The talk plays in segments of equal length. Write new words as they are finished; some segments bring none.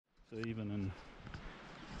So even in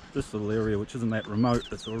this little area, which isn't that remote,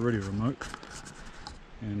 it's already remote,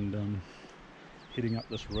 and heading up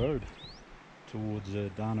this road towards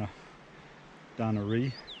Tana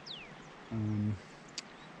Ri,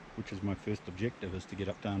 which is my first objective, is to get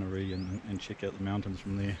up Tana Ri and check out the mountains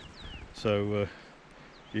from there. So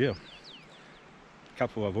yeah,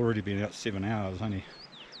 I've already been out 7 hours, only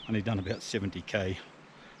done about 70k,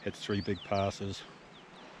 had 3 big passes.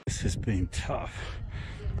 This has been tough.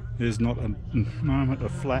 There's not a moment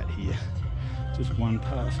of flat here, just one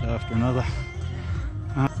pass after another.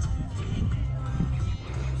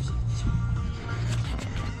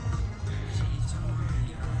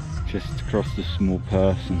 Just across this small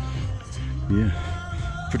pass, and yeah,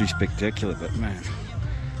 pretty spectacular, but man,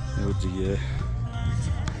 that was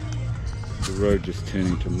the road just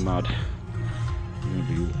turning to mud. It's going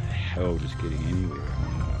to be hell just getting anywhere.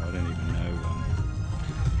 I don't even know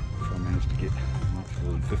if I managed to get much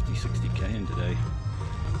more than 50-60k in today.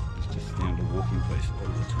 It's just down to walking place a lot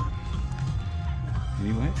of the time.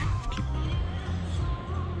 Anyway, keep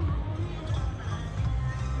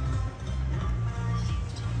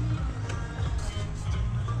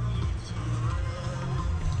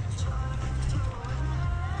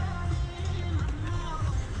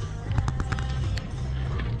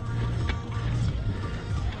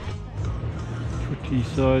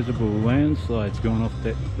sizable landslides going off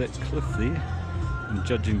that cliff there, and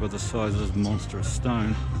judging by the size of this monstrous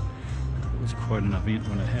stone, it was quite an event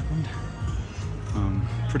when it happened.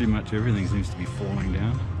 Pretty much everything seems to be falling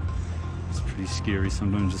down. It's pretty scary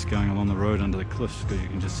sometimes just going along the road under the cliffs, because you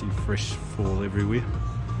can just see fresh fall everywhere.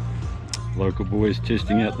 Local boys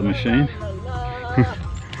testing out the machine.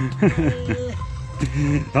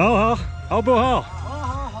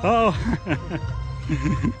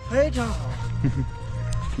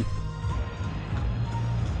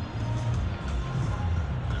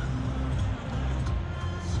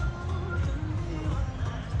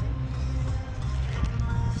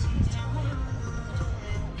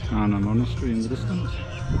 Tana monastery in the distance.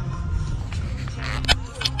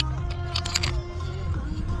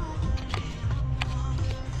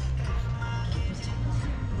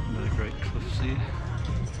 Another great cliffs here.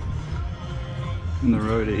 And the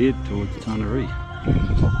road ahead towards Tana Ri.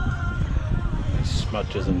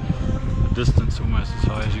 Smudges in the distance almost as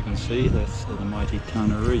high as you can see. That's the mighty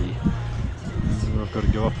Tana Ri. Where I've got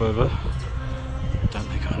to go up over. Don't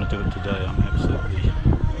think I'm going to do it today. I'm absolutely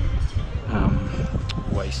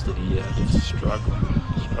wasted here, just struggling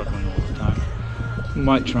all the time.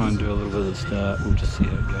 Might try and do a little bit at the start. We'll just see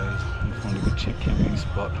how it goes and find a good cheap camping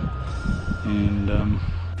spot. And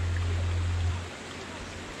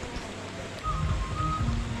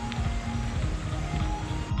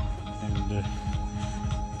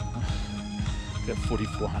about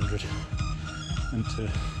 4,400 into the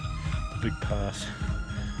big pass.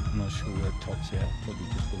 I'm not sure where it tops out, probably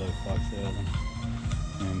just below 5,000.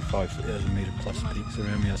 And 5,000 metre plus peaks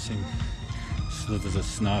around me. I've seen slithers of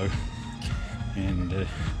snow, and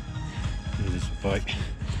this bike,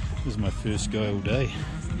 this is my first go all day,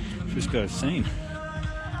 first go I've seen.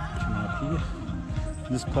 Coming up here,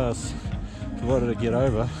 this pass, provided I get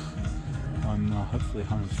over, I'm hopefully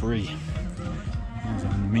home free. There's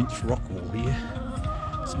an immense rock wall here,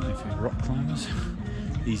 something for rock climbers,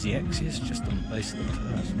 easy access just on the base of the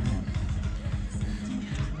pass. Man.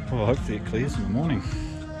 Well, hopefully it clears in the morning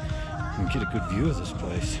and get a good view of this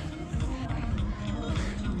place.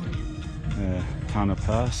 Tana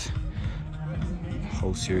Pass, a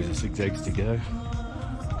whole series of zigzags to go,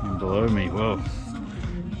 and below me, well,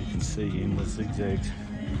 you can see endless zigzags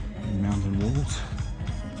and mountain walls.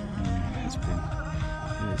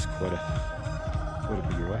 It's quite a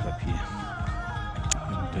big ride up here,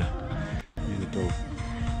 and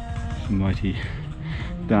the mighty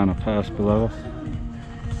Tana Pass below us.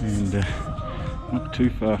 And not too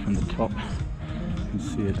far from the top, you can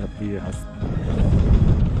see it up here. I've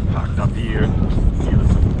parked up here near the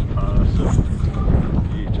pass.